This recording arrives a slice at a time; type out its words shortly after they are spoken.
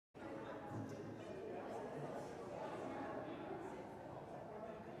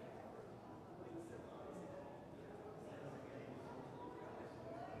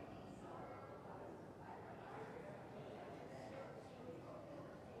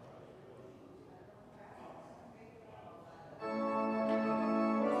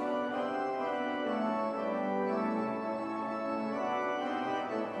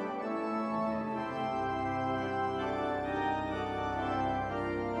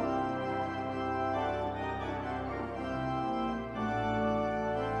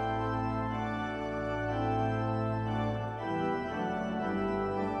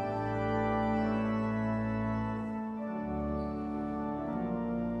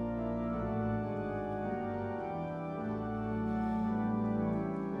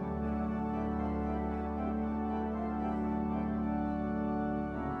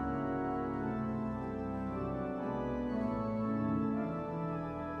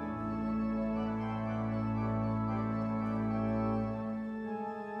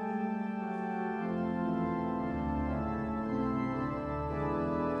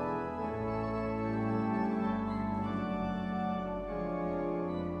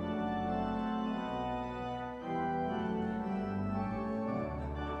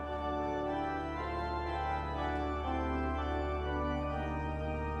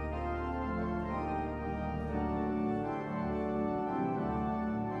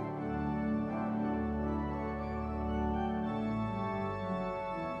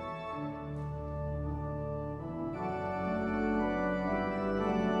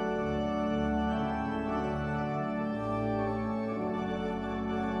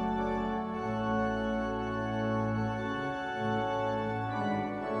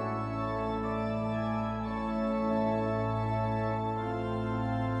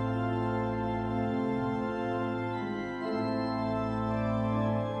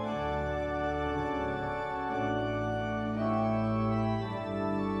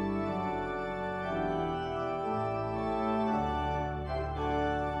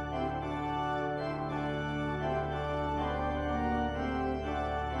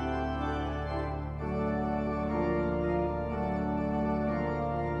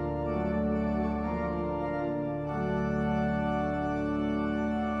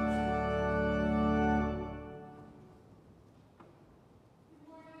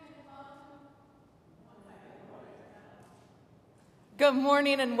Good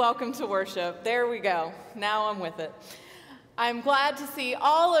morning and welcome to worship. There we go. Now I'm with it. I'm glad to see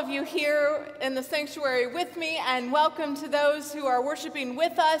all of you here in the sanctuary with me, and welcome to those who are worshiping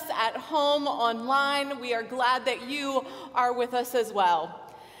with us at home online. We are glad that you are with us as well.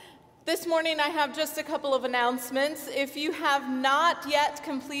 This morning I have just a couple of announcements. If you have not yet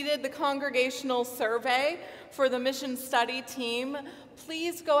completed the congregational survey for the mission study team,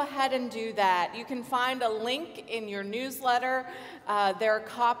 please go ahead and do that. You can find a link in your newsletter. There are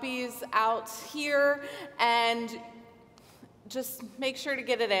copies out here, and just make sure to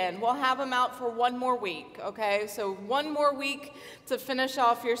get it in. We'll have them out for one more week, okay? So one more week to finish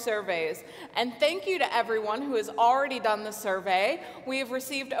off your surveys. And thank you to everyone who has already done the survey. We have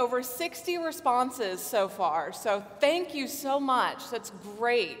received over 60 responses so far, so thank you so much. That's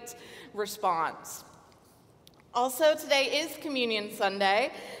great response. Also, today is Communion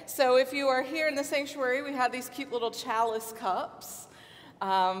Sunday, so if you are here in the sanctuary, we have these cute little chalice cups.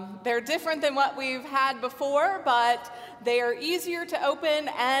 They're different than what we've had before, but they are easier to open,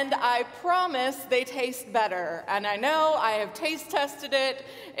 and I promise they taste better. And I know, I have taste tested it,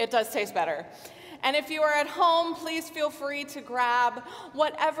 it does taste better. And if you are at home, please feel free to grab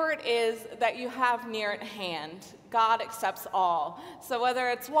whatever it is that you have near at hand. God accepts all. So whether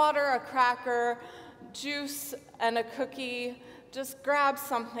it's water, a cracker, juice, and a cookie, just grab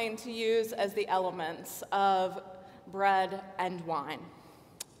something to use as the elements of bread and wine.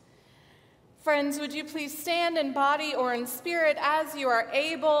 Friends, would you please stand in body or in spirit as you are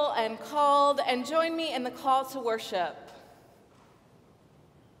able and called, and join me in the call to worship.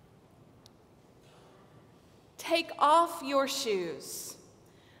 Take off your shoes.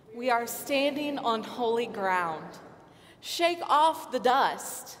 We are standing on holy ground. Shake off the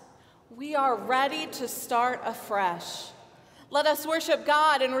dust. We are ready to start afresh. Let us worship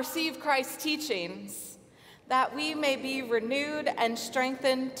God and receive Christ's teachings, that we may be renewed and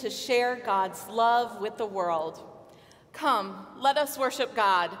strengthened to share God's love with the world. Come, let us worship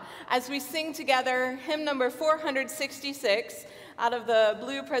God as we sing together hymn number 466 out of the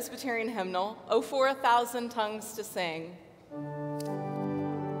Blue Presbyterian Hymnal, "O for a Thousand Tongues to Sing."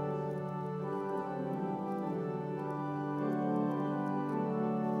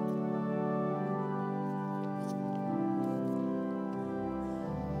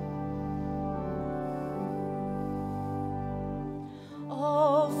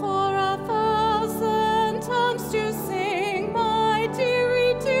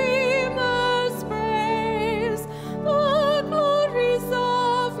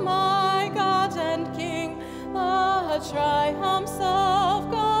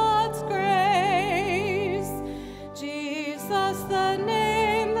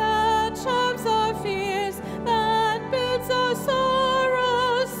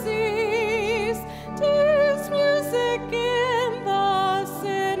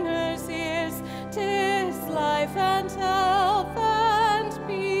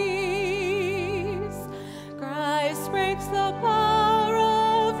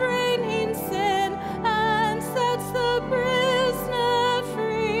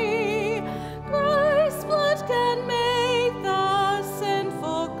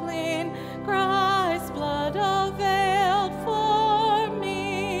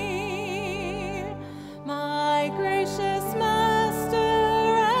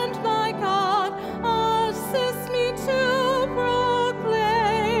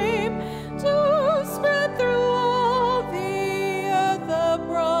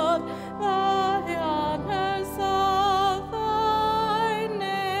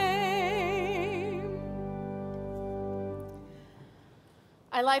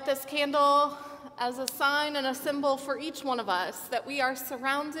 I light this candle as a sign and a symbol for each one of us that we are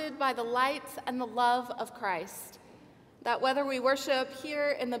surrounded by the light and the love of Christ. That whether we worship here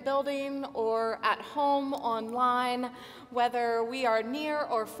in the building or at home online, whether we are near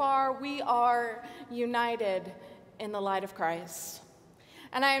or far, we are united in the light of Christ.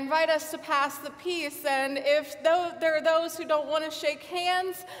 And I invite us to pass the peace, and if there are those who don't want to shake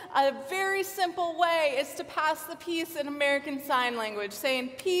hands, a very simple way is to pass the peace in American Sign Language, saying,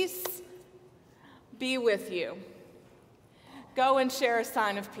 "Peace be with you." Go and share a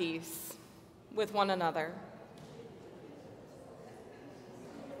sign of peace with one another.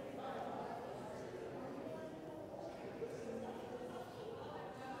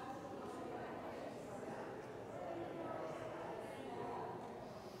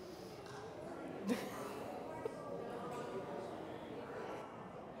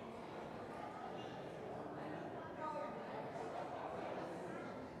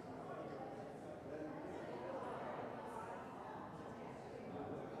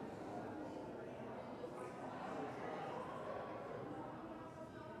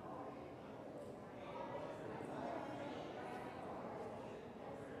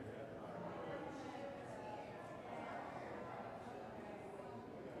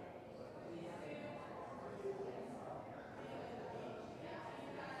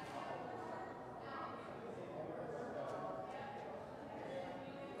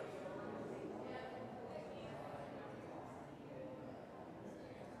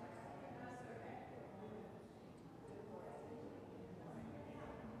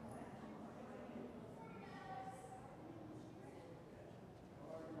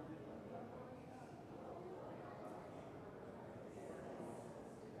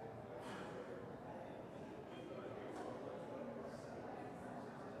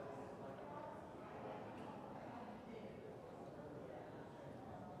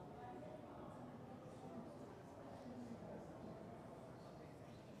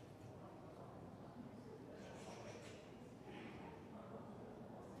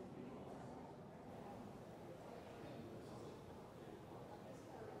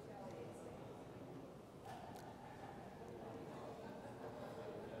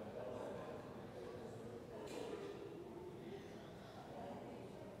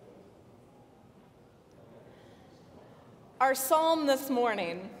 Our psalm this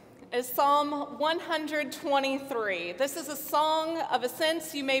morning is Psalm 123. This is a song of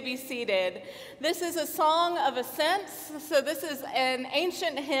ascents. You may be seated. This is a song of ascents. So this is an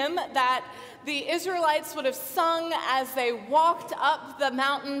ancient hymn that the Israelites would have sung as they walked up the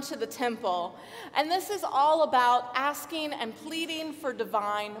mountain to the temple. And this is all about asking and pleading for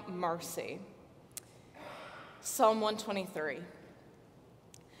divine mercy. Psalm 123.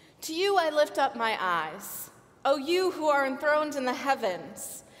 To you I lift up my eyes, O you who are enthroned in the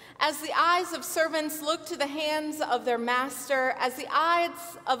heavens. As the eyes of servants look to the hands of their master, as the eyes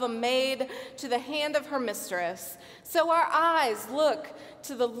of a maid to the hand of her mistress, so our eyes look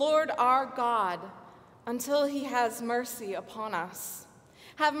to the Lord our God until he has mercy upon us.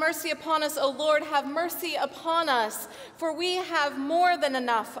 Have mercy upon us, O Lord, have mercy upon us, for we have more than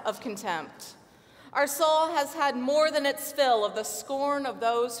enough of contempt. Our soul has had more than its fill of the scorn of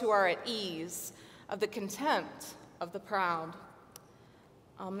those who are at ease, of the contempt of the proud.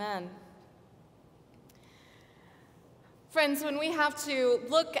 Amen. Friends, when we have to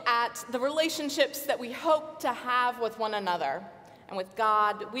look at the relationships that we hope to have with one another and with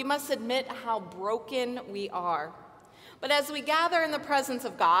God, we must admit how broken we are. But as we gather in the presence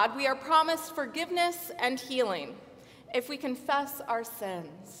of God, we are promised forgiveness and healing if we confess our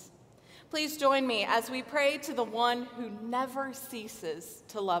sins. Please join me as we pray to the one who never ceases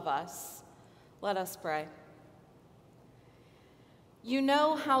to love us. Let us pray. You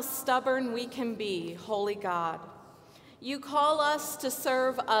know how stubborn we can be, holy God. You call us to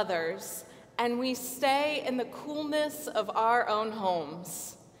serve others, and we stay in the coolness of our own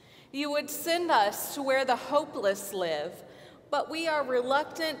homes. You would send us to where the hopeless live, but we are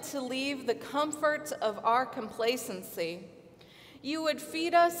reluctant to leave the comfort of our complacency. You would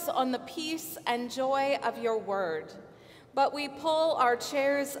feed us on the peace and joy of your word, but we pull our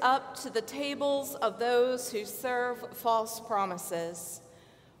chairs up to the tables of those who serve false promises.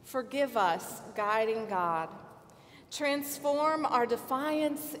 Forgive us, guiding God. Transform our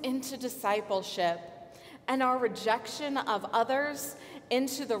defiance into discipleship and our rejection of others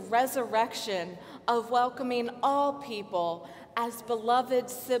into the resurrection of welcoming all people as beloved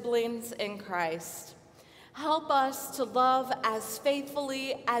siblings in Christ. Help us to love as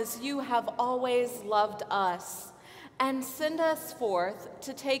faithfully as you have always loved us, and send us forth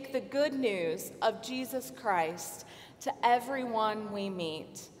to take the good news of Jesus Christ to everyone we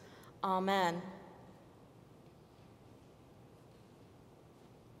meet. Amen.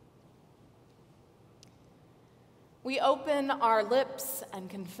 We open our lips and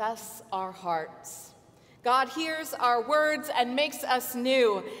confess our hearts. God hears our words and makes us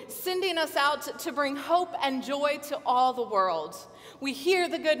new, sending us out to bring hope and joy to all the world. We hear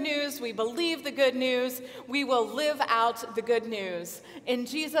the good news, we believe the good news, we will live out the good news. In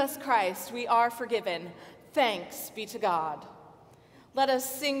Jesus Christ, we are forgiven. Thanks be to God. Let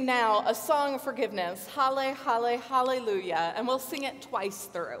us sing now a song of forgiveness. Halle, halle, hallelujah. And we'll sing it twice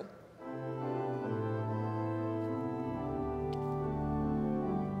through.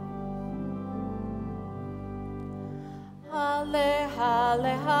 Halle, halle,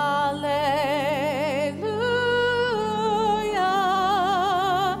 hallelujah.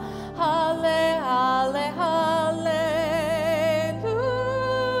 Halle, halle, hallelujah.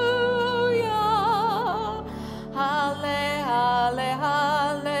 Halle, halle,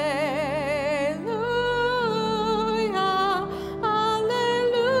 hallelujah.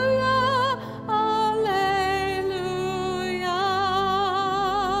 Hallelujah, hallelujah.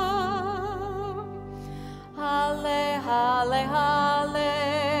 Halle, halle, hallelujah. Halle, halle, hallelujah.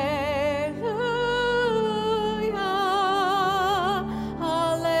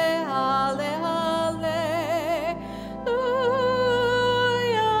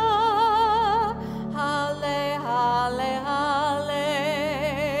 Halle, halle, hallelujah.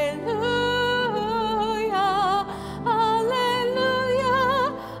 Hallelujah,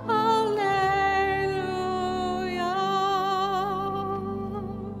 hallelujah.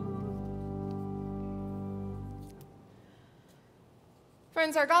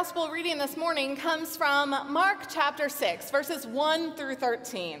 Friends, our gospel reading this morning comes from Mark chapter 6, verses 1 through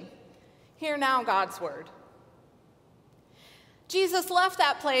 13. Hear now God's word. Jesus left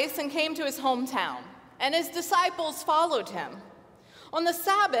that place and came to his hometown, and his disciples followed him. On the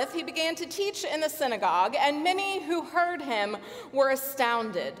Sabbath, he began to teach in the synagogue, and many who heard him were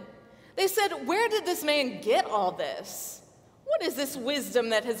astounded. They said, "Where did this man get all this? What is this wisdom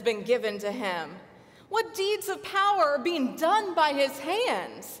that has been given to him? What deeds of power are being done by his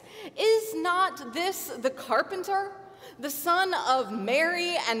hands? Is not this the carpenter, the son of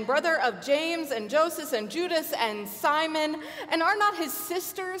Mary and brother of James and Joseph and Judas and Simon? And are not his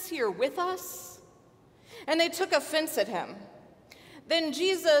sisters here with us? and they took offense at him. Then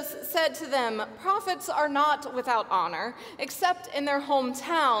Jesus said to them, "Prophets are not without honor, except in their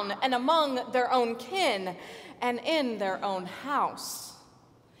hometown and among their own kin and in their own house."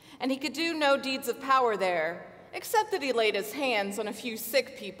 And he could do no deeds of power there, except that he laid his hands on a few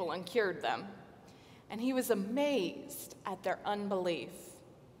sick people and cured them. And he was amazed at their unbelief.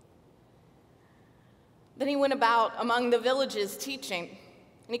 Then he went about among the villages teaching.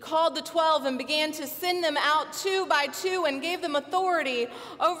 And he called the 12 and began to send them out 2 by 2 and gave them authority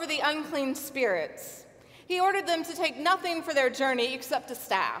over the unclean spirits. He ordered them to take nothing for their journey except a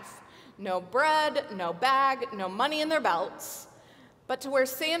staff, no bread, no bag, no money in their belts, but to wear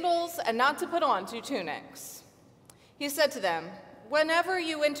sandals and not to put on 2 tunics. He said to them, "Whenever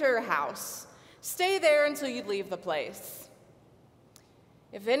you enter a house, stay there until you leave the place.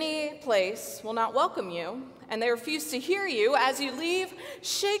 If any place will not welcome you, and they refuse to hear you as you leave,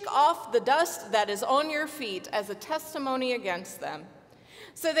 shake off the dust that is on your feet as a testimony against them."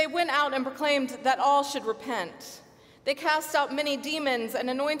 So they went out and proclaimed that all should repent. They cast out many demons and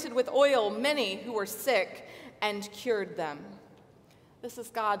anointed with oil many who were sick and cured them. This is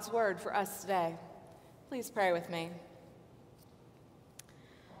God's word for us today. Please pray with me.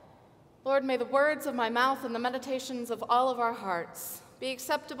 Lord, may the words of my mouth and the meditations of all of our hearts be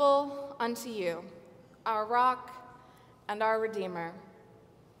acceptable unto you, our rock and our Redeemer.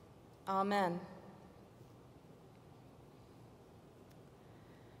 Amen.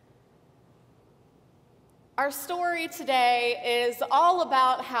 Our story today is all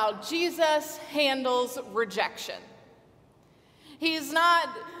about how Jesus handles rejection. He's not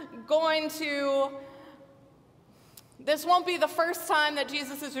going to This won't be the first time that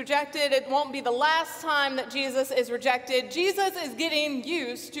Jesus is rejected. It won't be the last time that Jesus is rejected. Jesus is getting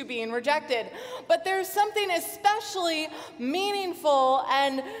used to being rejected. But there's something especially meaningful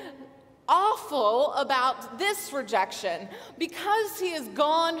and awful about this rejection because he has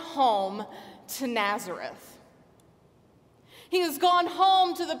gone home to Nazareth. He has gone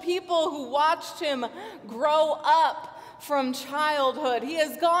home to the people who watched him grow up from childhood. He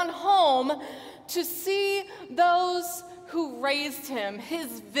has gone home to see those who raised him,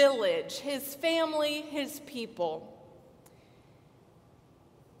 his village, his family, his people.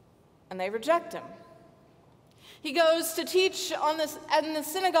 And they reject him. He goes to teach in the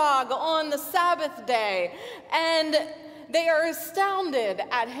synagogue on the Sabbath day, and they are astounded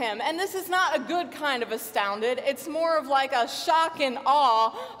at him. And this is not a good kind of astounded. It's more of like a shock and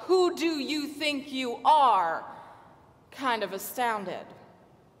awe, who do you think you are, kind of astounded.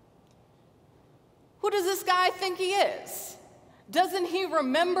 Who does this guy think he is? Doesn't he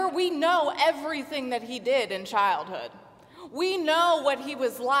remember? We know everything that he did in childhood. We know what he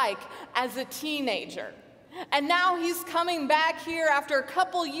was like as a teenager. And now he's coming back here after a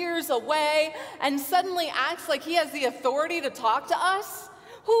couple years away and suddenly acts like he has the authority to talk to us?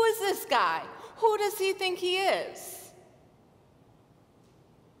 Who is this guy? Who does he think he is?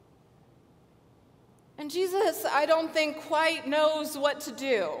 And Jesus, I don't think, quite knows what to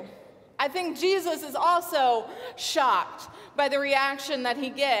do. I think Jesus is also shocked by the reaction that he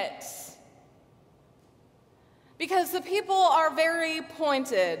gets. Because the people are very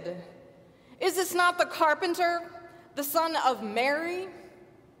pointed. Is this not the carpenter, the son of Mary?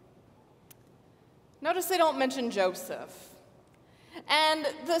 Notice they don't mention Joseph. And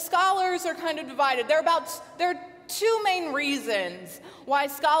the scholars are kind of divided. There are 2 main reasons why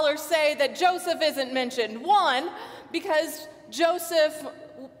scholars say that Joseph isn't mentioned. One, because Joseph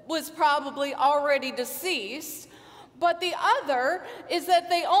was probably already deceased, but the other is that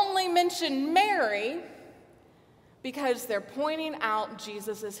they only mention Mary because they're pointing out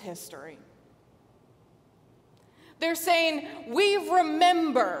Jesus' history. They're saying, we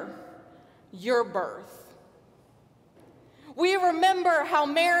remember your birth. We remember how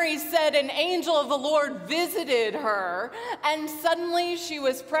Mary said an angel of the Lord visited her, and suddenly she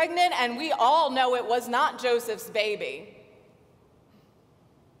was pregnant, and we all know it was not Joseph's baby.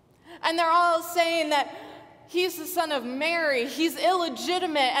 And they're all saying that he's the son of Mary, he's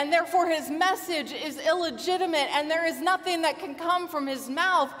illegitimate, and therefore his message is illegitimate, and there is nothing that can come from his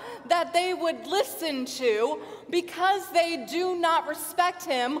mouth that they would listen to because they do not respect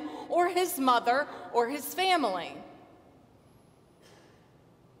him or his mother or his family.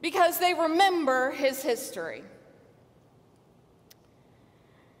 Because they remember his history.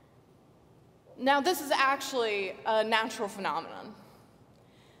 Now, this is actually a natural phenomenon.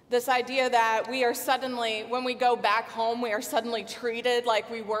 This idea that we are suddenly, when we go back home, we are suddenly treated like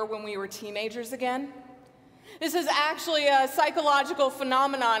we were when we were teenagers again. This is actually a psychological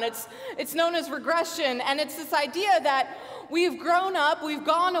phenomenon. It's known as regression, and it's this idea that we've grown up, we've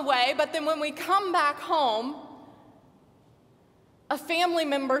gone away, but then when we come back home, a family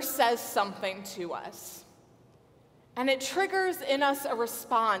member says something to us. And it triggers in us a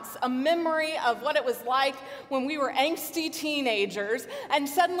response, a memory of what it was like when we were angsty teenagers, and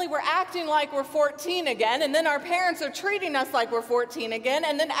suddenly we're acting like we're 14 again, and then our parents are treating us like we're 14 again,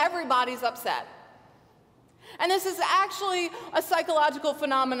 and then everybody's upset. And this is actually a psychological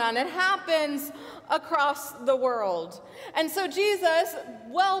phenomenon. It happens across the world. And so Jesus,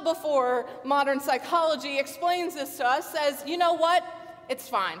 well before modern psychology, explains this to us, says, you know what? It's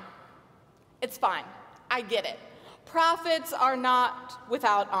fine. It's fine. I get it. Prophets are not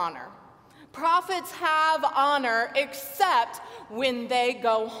without honor. Prophets have honor except when they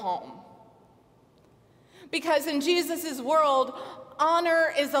go home. Because in Jesus' world,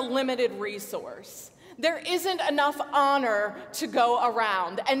 honor is a limited resource. There isn't enough honor to go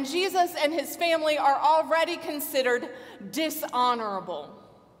around. And Jesus and his family are already considered dishonorable.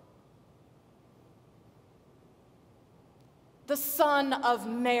 The son of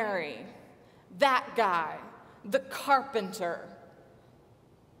Mary, that guy, the carpenter.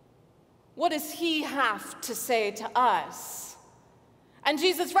 What does he have to say to us? And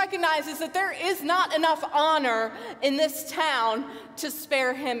Jesus recognizes that there is not enough honor in this town to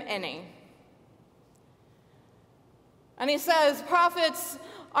spare him any. And he says, prophets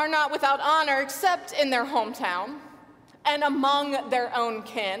are not without honor except in their hometown and among their own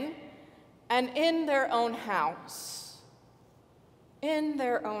kin and in their own house. In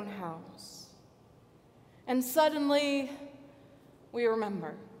their own house. And suddenly, we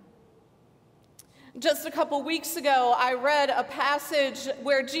remember. Just a couple weeks ago, I read a passage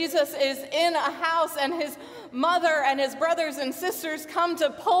where Jesus is in a house and his mother and his brothers and sisters come to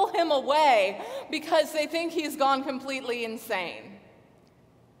pull him away because they think he's gone completely insane.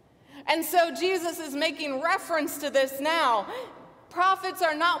 And so Jesus is making reference to this now. Prophets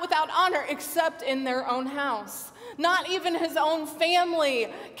are not without honor except in their own house. Not even his own family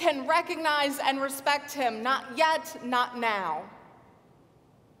can recognize and respect him. Not yet, not now.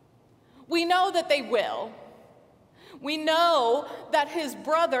 We know that they will. We know that his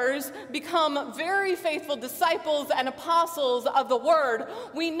brothers become very faithful disciples and apostles of the word.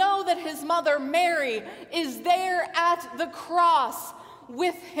 We know that his mother, Mary, is there at the cross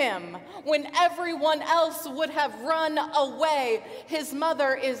with him. When everyone else would have run away, his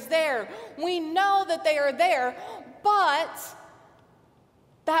mother is there. We know that they are there, but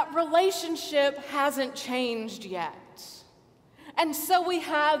that relationship hasn't changed yet. And so we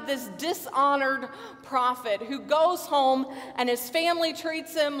have this dishonored prophet who goes home and his family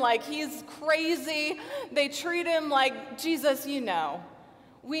treats him like he's crazy. They treat him like, Jesus, we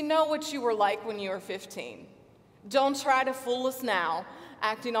know what you were like when you were 15. Don't try to fool us now,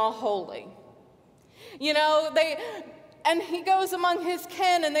 acting all holy. And he goes among his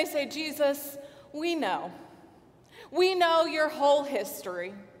kin and they say, Jesus, we know. We know your whole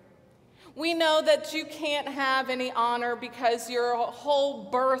history. We know that you can't have any honor because your whole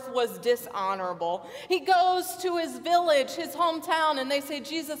birth was dishonorable. He goes to his village, his hometown, and they say,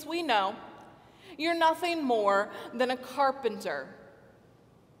 Jesus, we know. You're nothing more than a carpenter.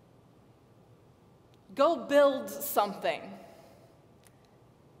 Go build something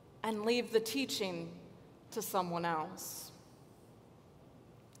and leave the teaching to someone else.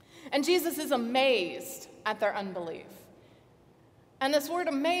 And Jesus is amazed at their unbelief. And this word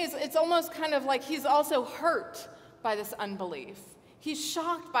amazed, it's almost kind of like he's also hurt by this unbelief. He's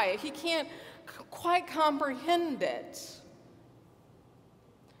shocked by it. He can't quite comprehend it.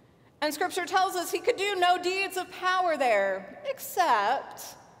 And Scripture tells us he could do no deeds of power there,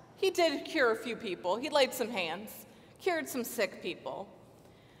 except he did cure a few people. He laid some hands, cured some sick people.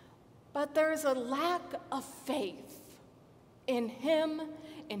 But there's a lack of faith in him,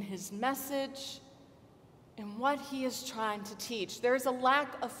 in his message, in what he is trying to teach. There's a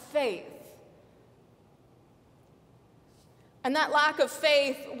lack of faith. And that lack of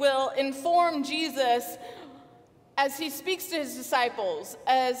faith will inform Jesus as he speaks to his disciples,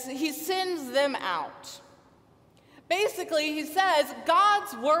 as he sends them out. Basically, he says,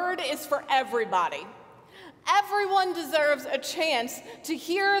 God's word is for everybody. Everyone deserves a chance to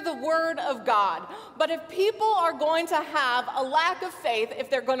hear the word of God. But if people are going to have a lack of faith,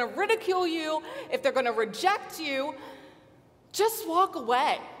 if they're going to ridicule you, if they're going to reject you, just walk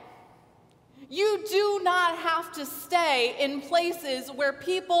away. You do not have to stay in places where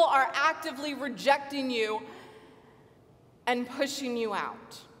people are actively rejecting you and pushing you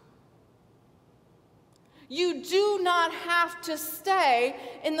out. You do not have to stay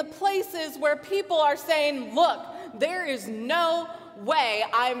in the places where people are saying, look, there is no way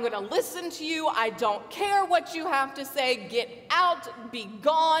I'm going to listen to you. I don't care what you have to say. Get out, be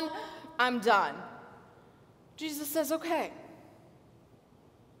gone. I'm done. Jesus says, okay.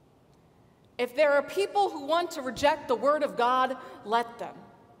 If there are people who want to reject the word of God, let them.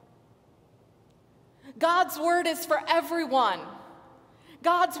 God's word is for everyone.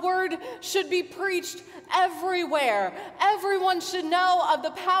 God's word should be preached everywhere. Everyone should know of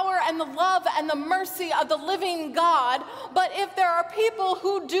the power and the love and the mercy of the living God. But if there are people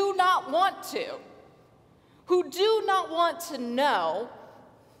who do not want to, who do not want to know,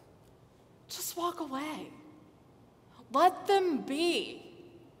 just walk away. Let them be.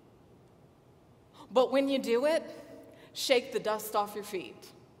 But when you do it, shake the dust off your feet.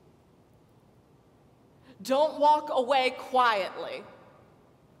 Don't walk away quietly.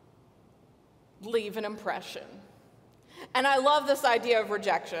 Leave an impression. And I love this idea of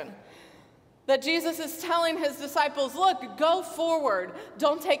rejection. That Jesus is telling his disciples, look, go forward.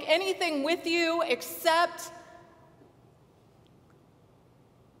 Don't take anything with you except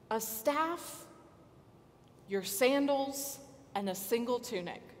a staff, your sandals, and a single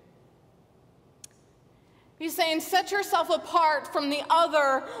tunic. He's saying, set yourself apart from the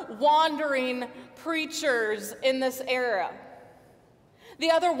other wandering preachers in this era. The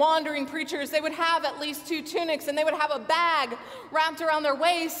other wandering preachers, they would have at least 2 tunics, and they would have a bag wrapped around their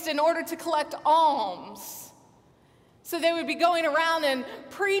waist in order to collect alms. So they would be going around and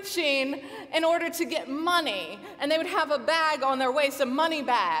preaching in order to get money, and they would have a bag on their waist, a money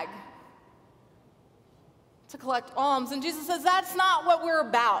bag, to collect alms. And Jesus says, that's not what we're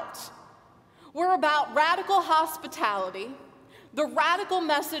about. We're about radical hospitality, the radical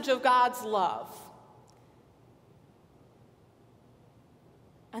message of God's love,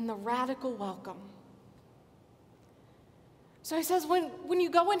 and the radical welcome. So he says, when you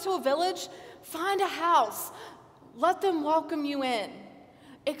go into a village, find a house. Let them welcome you in.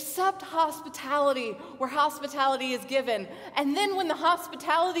 Accept hospitality where hospitality is given. And then when the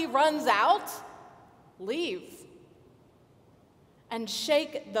hospitality runs out, leave. And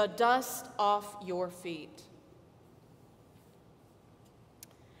shake the dust off your feet.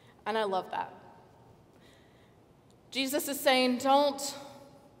 And I love that. Jesus is saying, don't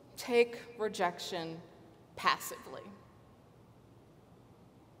take rejection passively.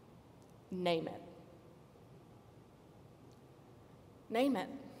 Name it. Name it.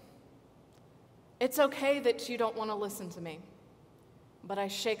 It's okay that you don't want to listen to me, but I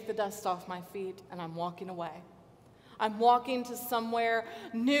shake the dust off my feet and I'm walking away. I'm walking to somewhere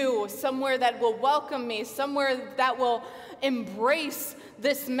new, somewhere that will welcome me, somewhere that will embrace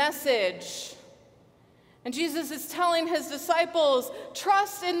this message. And Jesus is telling his disciples,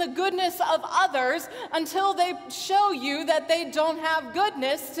 trust in the goodness of others until they show you that they don't have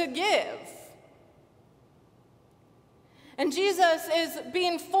goodness to give. And Jesus is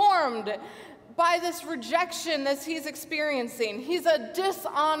being formed by this rejection that he's experiencing. He's a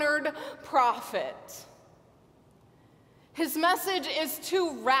dishonored prophet. His message is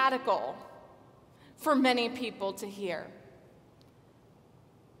too radical for many people to hear.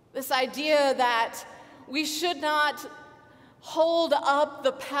 This idea that we should not hold up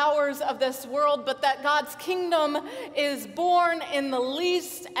the powers of this world, but that God's kingdom is born in the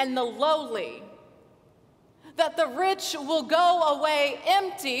least and the lowly. That the rich will go away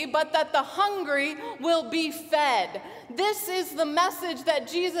empty, but that the hungry will be fed. This is the message that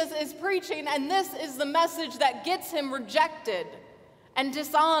Jesus is preaching, and this is the message that gets him rejected and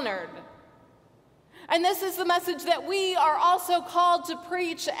dishonored. And this is the message that we are also called to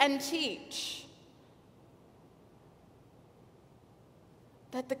preach and teach.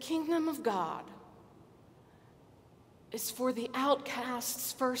 That the kingdom of God is for the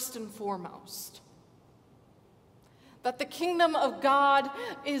outcasts first and foremost. That the kingdom of God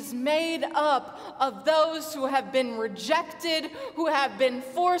is made up of those who have been rejected, who have been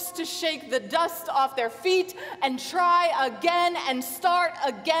forced to shake the dust off their feet and try again and start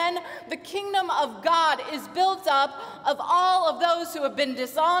again. The kingdom of God is built up of all of those who have been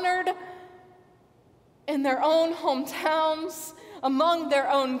dishonored in their own hometowns, among their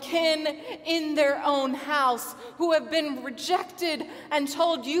own kin, in their own house, who have been rejected and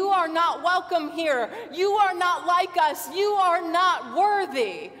told, you are not welcome here, you are not like us, you are not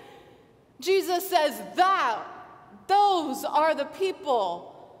worthy. Jesus says that those are the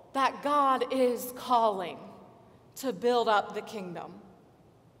people that God is calling to build up the kingdom.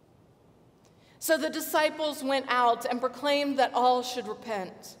 So the disciples went out and proclaimed that all should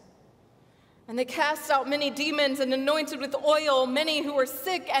repent. And they cast out many demons and anointed with oil many who were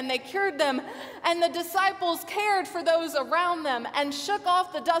sick, and they cured them. And the disciples cared for those around them and shook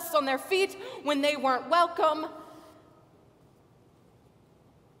off the dust on their feet when they weren't welcome.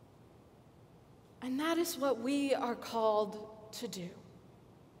 And that is what we are called to do.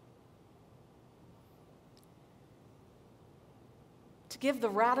 To give the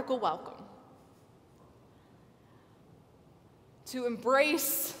radical welcome. To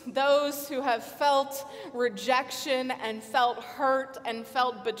embrace those who have felt rejection and felt hurt and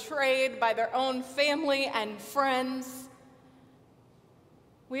felt betrayed by their own family and friends.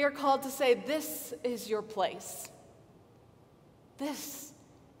 We are called to say, this is your place. This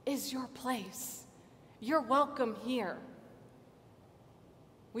is your place. You're welcome here.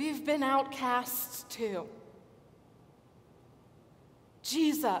 We've been outcasts too.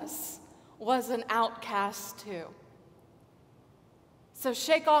 Jesus was an outcast too. So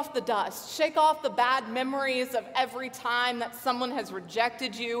shake off the dust, shake off the bad memories of every time that someone has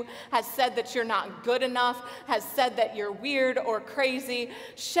rejected you, has said that you're not good enough, has said that you're weird or crazy.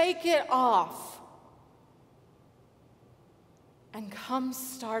 Shake it off and come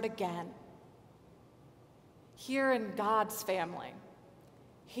start again. Here in God's family,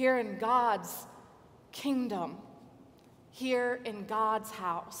 here in God's kingdom, here in God's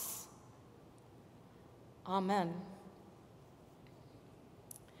house. Amen.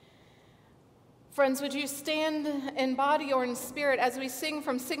 Friends, would you stand in body or in spirit as we sing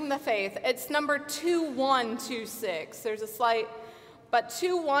from Sing the Faith? It's number 2126. There's a slight, but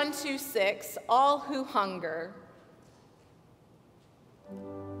 2126, All Who Hunger.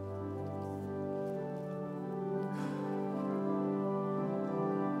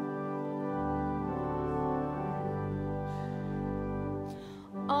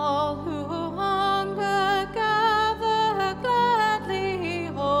 All who hunger gather gladly,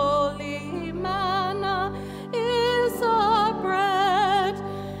 holy manna is our bread.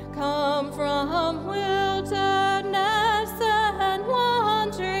 Come from wilderness and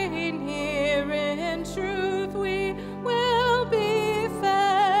wandering, here in truth we will be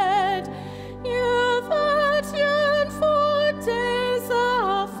fed. You that yearn for days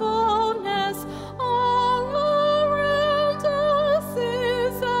of fullness, all around us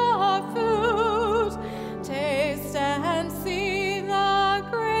is our food. Taste and see the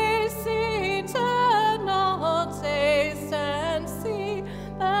grace eternal. Taste and see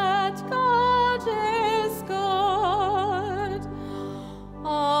that God is good.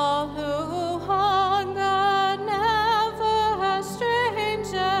 All who hunger, never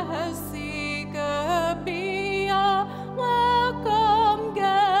strangers, seeker, be a welcome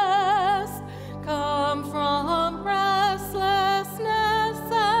guest. Come from restlessness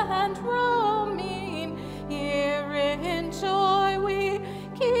and roaming, here in joy we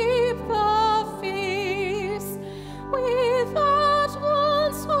keep the feast. We that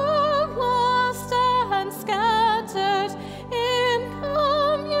once were lost and scattered, in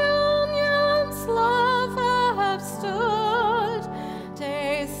communion's love have stood.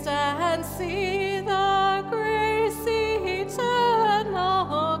 Taste and see the grace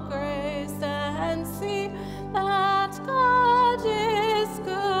eternal, grace and see that God is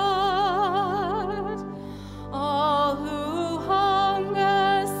good. All who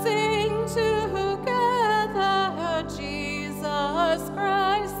hunger sing together, Jesus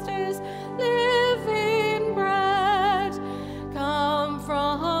Christ is living bread. Come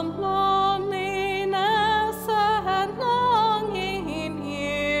from loneliness and longing,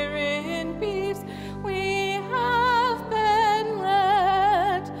 here in peace we have been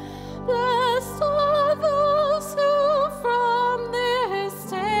led. Blessed are those who from this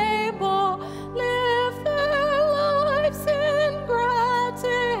table live their lives in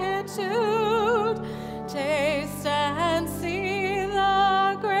gratitude. Taste and see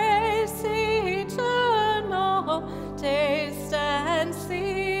the grace eternal. Taste and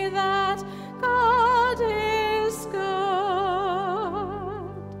see that God is good.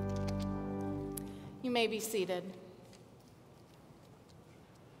 You may be seated.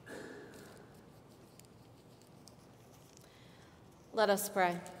 Let us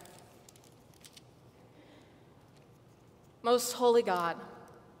pray. Most holy God,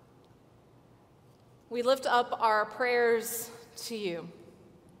 we lift up our prayers to you.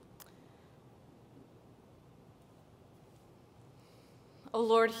 O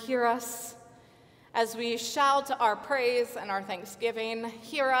Lord, hear us as we shout our praise and our thanksgiving.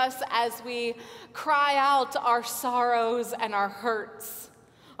 Hear us as we cry out our sorrows and our hurts,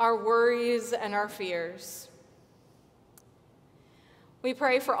 our worries and our fears. We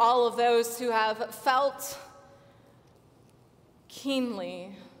pray for all of those who have felt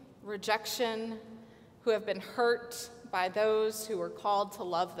keenly rejection, who have been hurt by those who were called to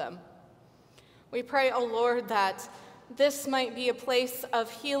love them. We pray, O Lord, that this might be a place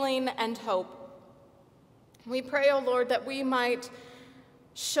of healing and hope. We pray, O Lord, that we might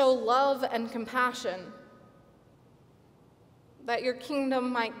show love and compassion, that your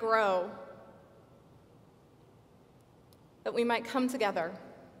kingdom might grow, that we might come together,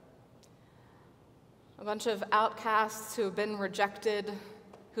 a bunch of outcasts who have been rejected,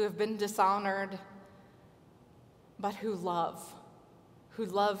 who have been dishonored, but who love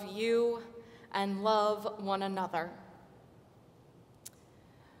you and love one another.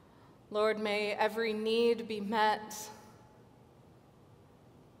 Lord, may every need be met.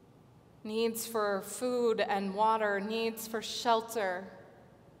 Needs for food and water, needs for shelter,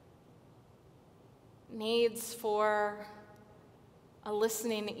 needs for a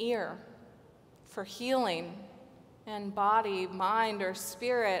listening ear, for healing in body, mind, or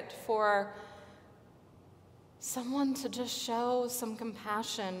spirit, for someone to just show some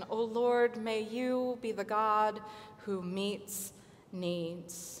compassion. Oh Lord, may you be the God who meets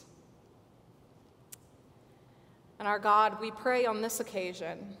needs. And our God, we pray on this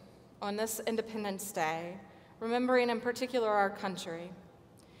occasion, on this Independence Day, remembering in particular our country.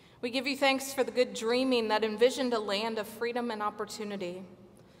 We give you thanks for the good dreaming that envisioned a land of freedom and opportunity,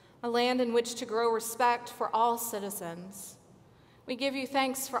 a land in which to grow respect for all citizens. We give you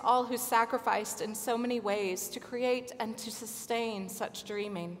thanks for all who sacrificed in so many ways to create and to sustain such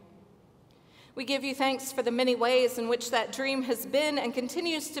dreaming. We give you thanks for the many ways in which that dream has been and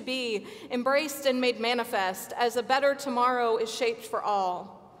continues to be embraced and made manifest as a better tomorrow is shaped for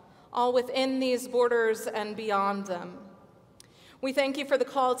all within these borders and beyond them. We thank you for the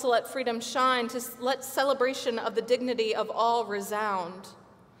call to let freedom shine, to let celebration of the dignity of all resound.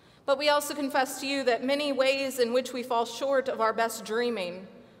 But we also confess to you that many ways in which we fall short of our best dreaming,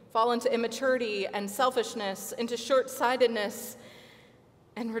 fall into immaturity and selfishness, into short-sightedness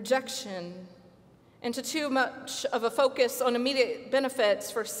and rejection, into too much of a focus on immediate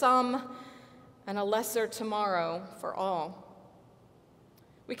benefits for some and a lesser tomorrow for all.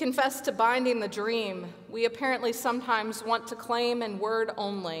 We confess to binding the dream we apparently sometimes want to claim in word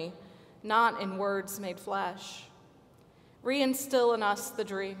only, not in words made flesh. Reinstill in us the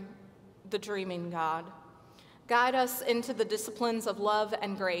dreaming God. Guide us into the disciplines of love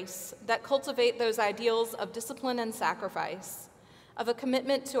and grace that cultivate those ideals of discipline and sacrifice, of a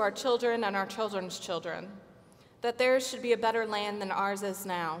commitment to our children and our children's children, that theirs should be a better land than ours is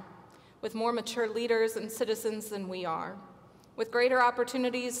now, with more mature leaders and citizens than we are, with greater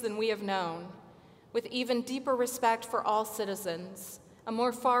opportunities than we have known, with even deeper respect for all citizens, a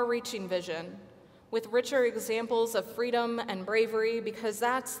more far-reaching vision, with richer examples of freedom and bravery, because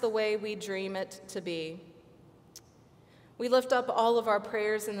that's the way we dream it to be. We lift up all of our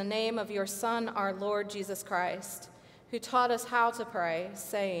prayers in the name of your Son, our Lord Jesus Christ, who taught us how to pray,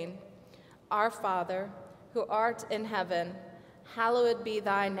 saying, Our Father, who art in heaven, hallowed be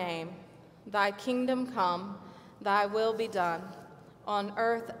thy name. Thy kingdom come, thy will be done, on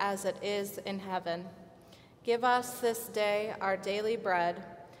earth as it is in heaven. Give us this day our daily bread,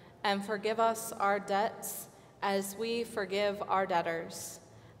 and forgive us our debts as we forgive our debtors.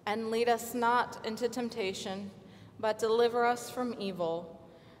 And lead us not into temptation, but deliver us from evil.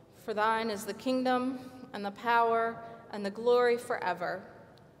 For thine is the kingdom, and the power, and the glory forever.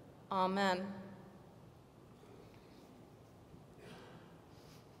 Amen.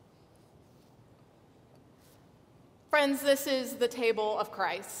 Friends, this is the table of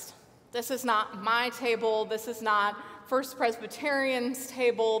Christ. This is not my table. This is not First Presbyterian's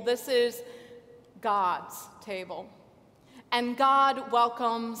table. This is God's table. And God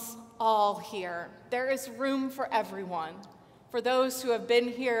welcomes all here. There is room for everyone. For those who have been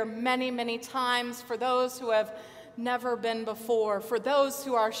here many, many times, for those who have never been before, for those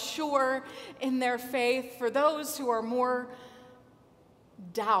who are sure in their faith, for those who are more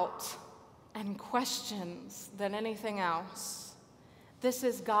doubt and questions than anything else. This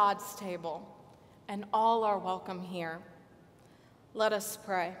is God's table, and all are welcome here. Let us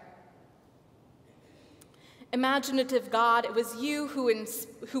pray. Imaginative God, it was you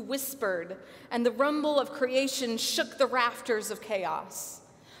who whispered, and the rumble of creation shook the rafters of chaos.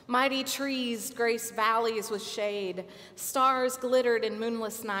 Mighty trees graced valleys with shade, stars glittered in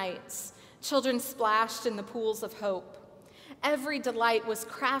moonless nights, children splashed in the pools of hope. Every delight was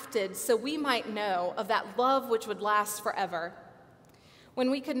crafted so we might know of that love which would last forever. When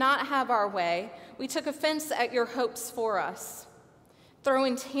we could not have our way, we took offense at your hopes for us,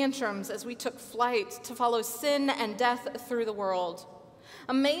 throwing tantrums as we took flight to follow sin and death through the world.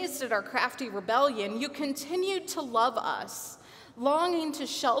 Amazed at our crafty rebellion, you continued to love us, longing to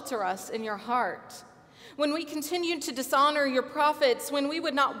shelter us in your heart. When we continued to dishonor your prophets, when we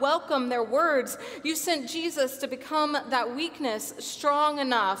would not welcome their words, you sent Jesus to become that weakness strong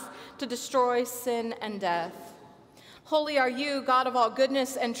enough to destroy sin and death. Holy are you, God of all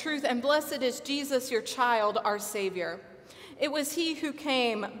goodness and truth, and blessed is Jesus, your child, our Savior. It was he who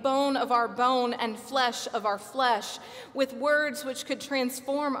came, bone of our bone and flesh of our flesh, with words which could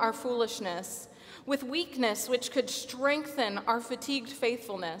transform our foolishness, with weakness which could strengthen our fatigued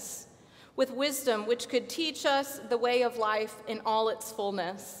faithfulness, with wisdom which could teach us the way of life in all its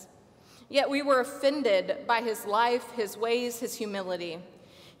fullness. Yet we were offended by his life, his ways, his humility.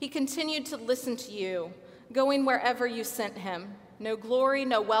 He continued to listen to you, going wherever you sent him. No glory,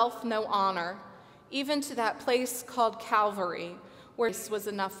 no wealth, no honor, even to that place called Calvary, where this was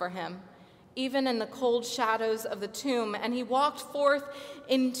enough for him, even in the cold shadows of the tomb. And he walked forth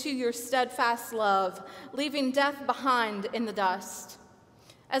into your steadfast love, leaving death behind in the dust.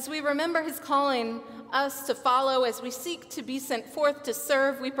 As we remember his calling us to follow, as we seek to be sent forth to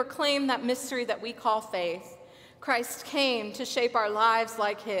serve, we proclaim that mystery that we call faith. Christ came to shape our lives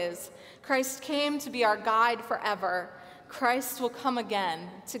like his. Christ came to be our guide forever. Christ will come again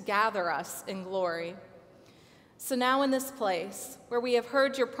to gather us in glory. So now in this place, where we have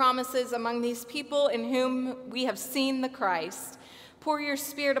heard your promises among these people in whom we have seen the Christ, pour your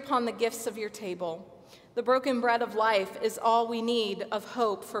Spirit upon the gifts of your table. The broken bread of life is all we need of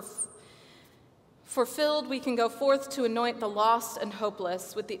hope. For filled, we can go forth to anoint the lost and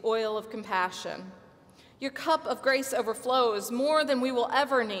hopeless with the oil of compassion. Your cup of grace overflows more than we will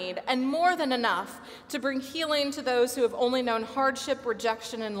ever need, and more than enough to bring healing to those who have only known hardship,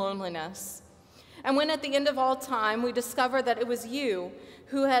 rejection, and loneliness. And when at the end of all time we discover that it was you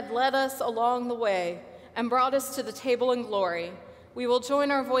who had led us along the way and brought us to the table in glory, we will join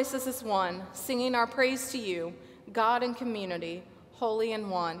our voices as one, singing our praise to you, God and community, holy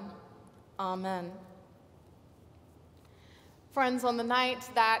and one. Amen. Friends, on the night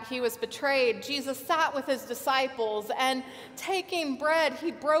that he was betrayed, Jesus sat with his disciples, and taking bread,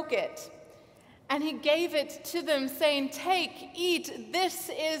 he broke it, and he gave it to them, saying, "Take, eat, this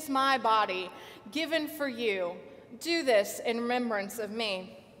is my body, given for you. Do this in remembrance of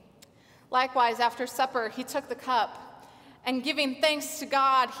me." Likewise, after supper, he took the cup, and giving thanks to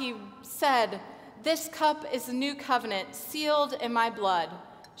God, he said, "This cup is a new covenant, sealed in my blood,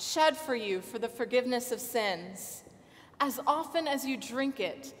 shed for you for the forgiveness of sins. As often as you drink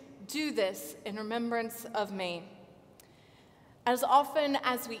it, do this in remembrance of me." As often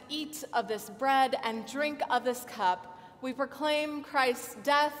as we eat of this bread and drink of this cup, we proclaim Christ's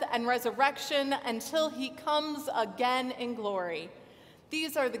death and resurrection until he comes again in glory.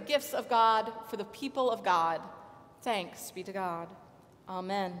 These are the gifts of God for the people of God. Thanks be to God.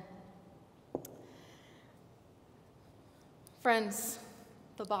 Amen. Friends,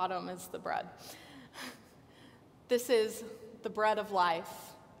 the bottom is the bread. This is the bread of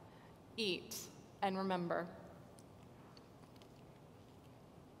life. Eat and remember.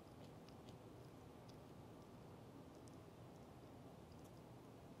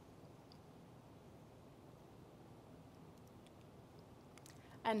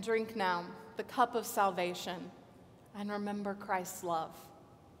 And drink now the cup of salvation, and remember Christ's love.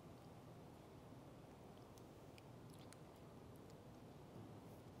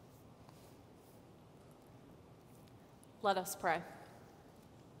 Let us pray.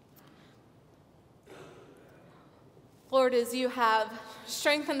 Lord, as you have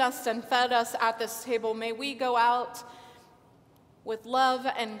strengthened us and fed us at this table, may we go out with love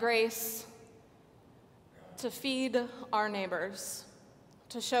and grace to feed our neighbors,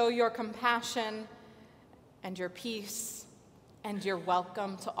 to show your compassion and your peace and your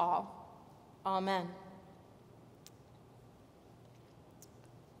welcome to all. Amen.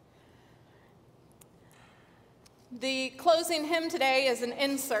 The closing hymn today is an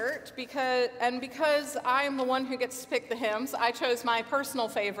insert because I am the one who gets to pick the hymns, I chose my personal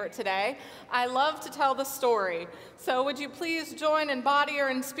favorite today. I love to tell the story. So would you please join in body or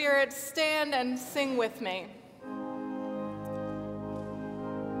in spirit, stand and sing with me.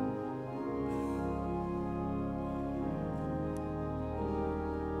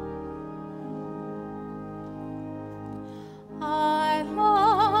 I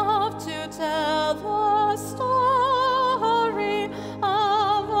love to tell the story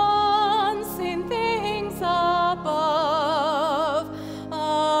of unseen things above,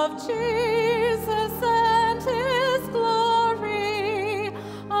 of Jesus and his glory,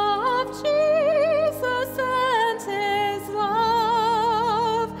 of Jesus and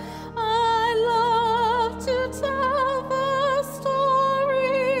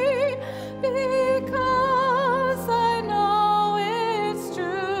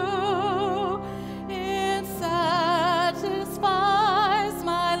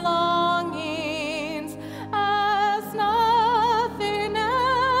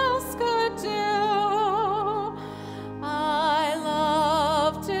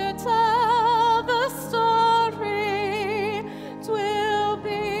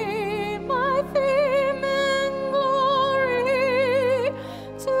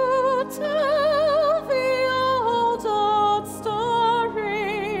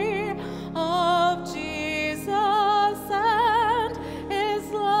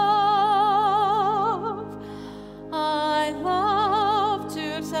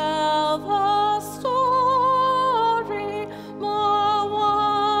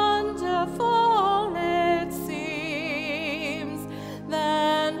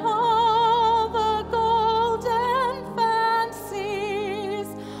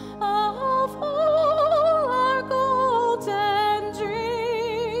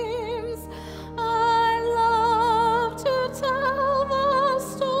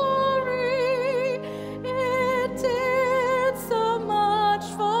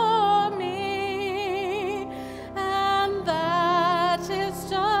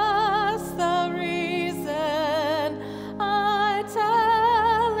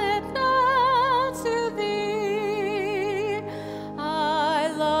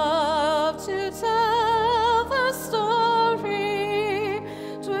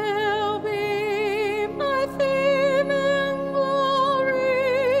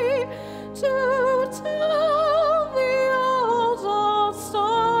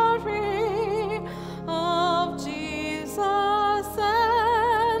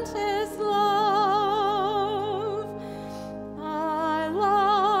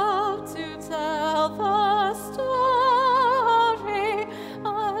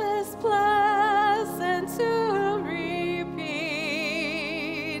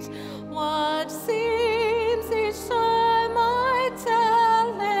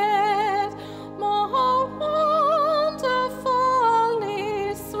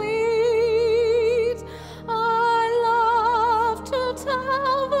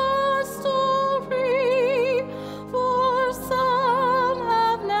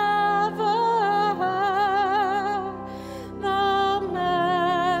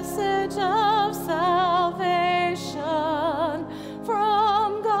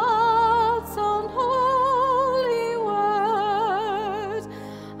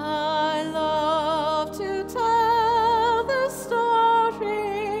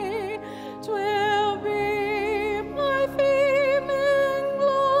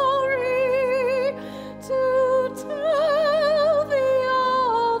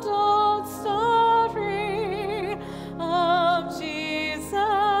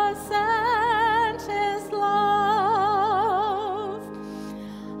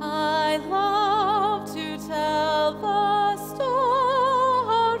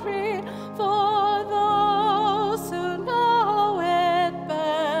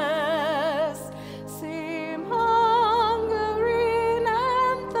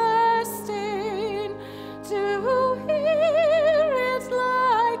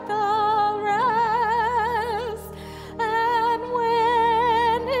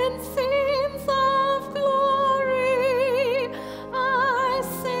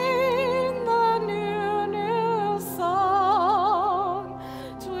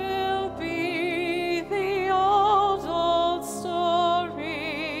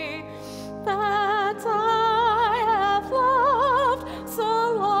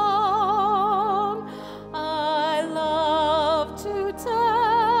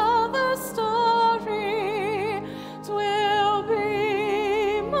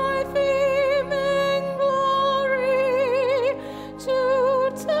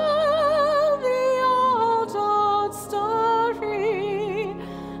tell the old story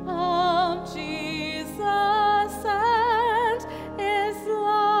of Jesus and his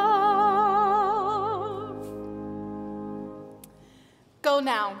love. Go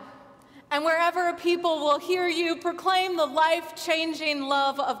now, and wherever a people will hear you, proclaim the life-changing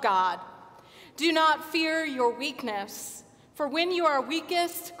love of God. Do not fear your weakness, for when you are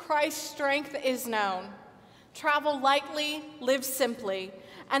weakest, Christ's strength is known. Travel lightly, live simply,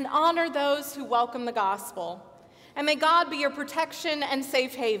 and honor those who welcome the gospel. And may God be your protection and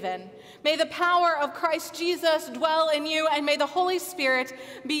safe haven. May the power of Christ Jesus dwell in you, and may the Holy Spirit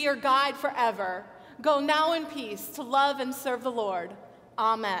be your guide forever. Go now in peace to love and serve the Lord.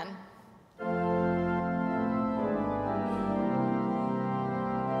 Amen.